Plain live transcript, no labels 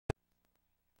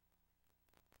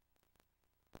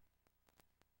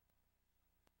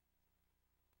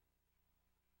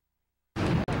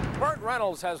Burt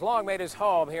Reynolds has long made his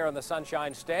home here in the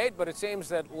Sunshine State, but it seems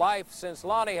that life since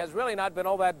Lonnie has really not been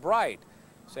all that bright.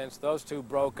 Since those two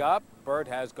broke up, Burt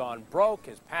has gone broke,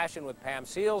 his passion with Pam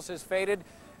Seals has faded,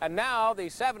 and now the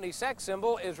 70s sex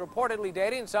symbol is reportedly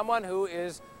dating someone who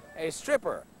is a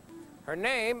stripper. Her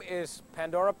name is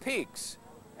Pandora Peeks.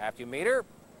 After you meet her,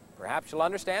 perhaps you'll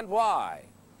understand why.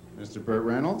 Mr. Burt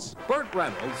Reynolds? Burt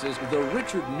Reynolds is the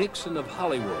Richard Nixon of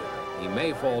Hollywood. He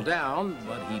may fall down,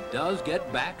 but he does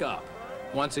get back up.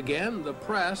 Once again, the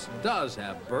press does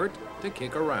have Burt to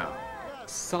kick around.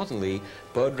 Suddenly,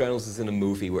 Burt Reynolds is in a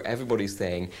movie where everybody's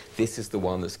saying this is the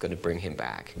one that's going to bring him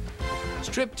back.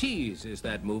 Striptease is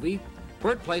that movie.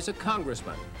 Burt plays a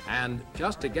congressman, and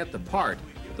just to get the part,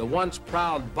 the once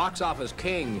proud box office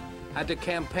king had to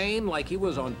campaign like he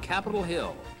was on Capitol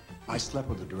Hill. I slept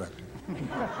with the director.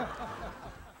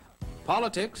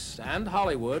 Politics and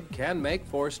Hollywood can make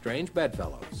for strange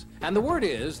bedfellows. And the word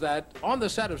is that on the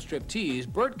set of Striptease,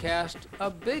 Burt cast a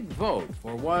big vote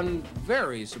for one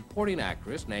very supporting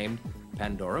actress named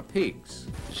Pandora Peeks.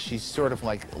 She's sort of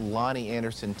like Lonnie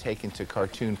Anderson taken to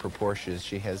cartoon proportions.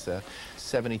 She has a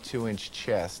 72-inch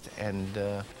chest, and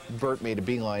Burt made a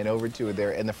beeline over to her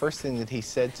there, and the first thing that he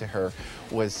said to her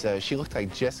was she looked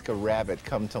like Jessica Rabbit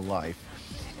come to life.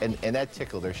 And that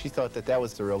tickled her. She thought that that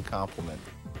was the real compliment.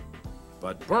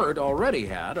 But Burt already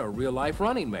had a real-life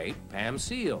running mate, Pam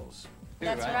Seals.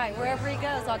 That's right. Wherever he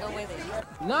goes, I'll go with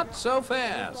him. Not so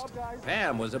fast.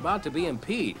 Pam was about to be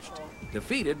impeached,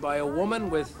 defeated by a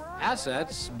woman with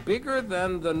assets bigger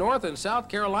than the North and South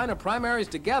Carolina primaries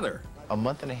together. A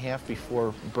month and a half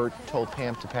before Burt told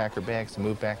Pam to pack her bags and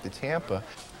move back to Tampa,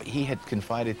 he had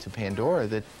confided to Pandora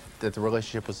that the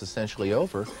relationship was essentially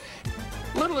over.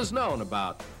 Little is known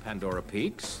about Pandora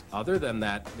Peeks, other than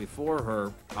that before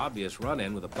her obvious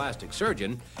run-in with a plastic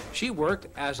surgeon, she worked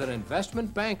as an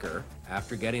investment banker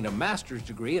after getting a master's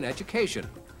degree in education.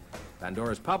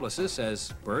 Pandora's publicist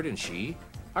says Burt and she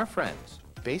are friends.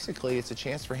 Basically, it's a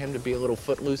chance for him to be a little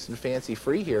footloose and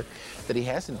fancy-free here that he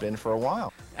hasn't been for a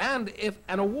while. And if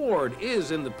an award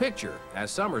is in the picture,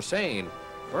 as some are saying,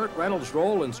 Burt Reynolds'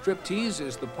 role in Striptease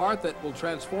is the part that will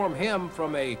transform him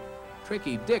from a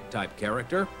tricky dick-type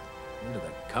character into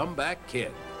the comeback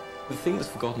kid. The thing that's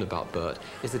forgotten about Burt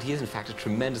is that he is in fact a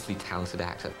tremendously talented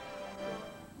actor.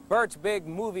 Burt's big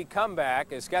movie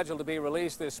comeback is scheduled to be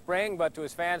released this spring, but to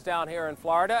his fans down here in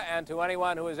Florida and to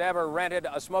anyone who has ever rented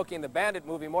a Smokey and the Bandit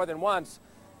movie more than once,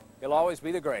 he'll always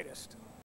be the greatest.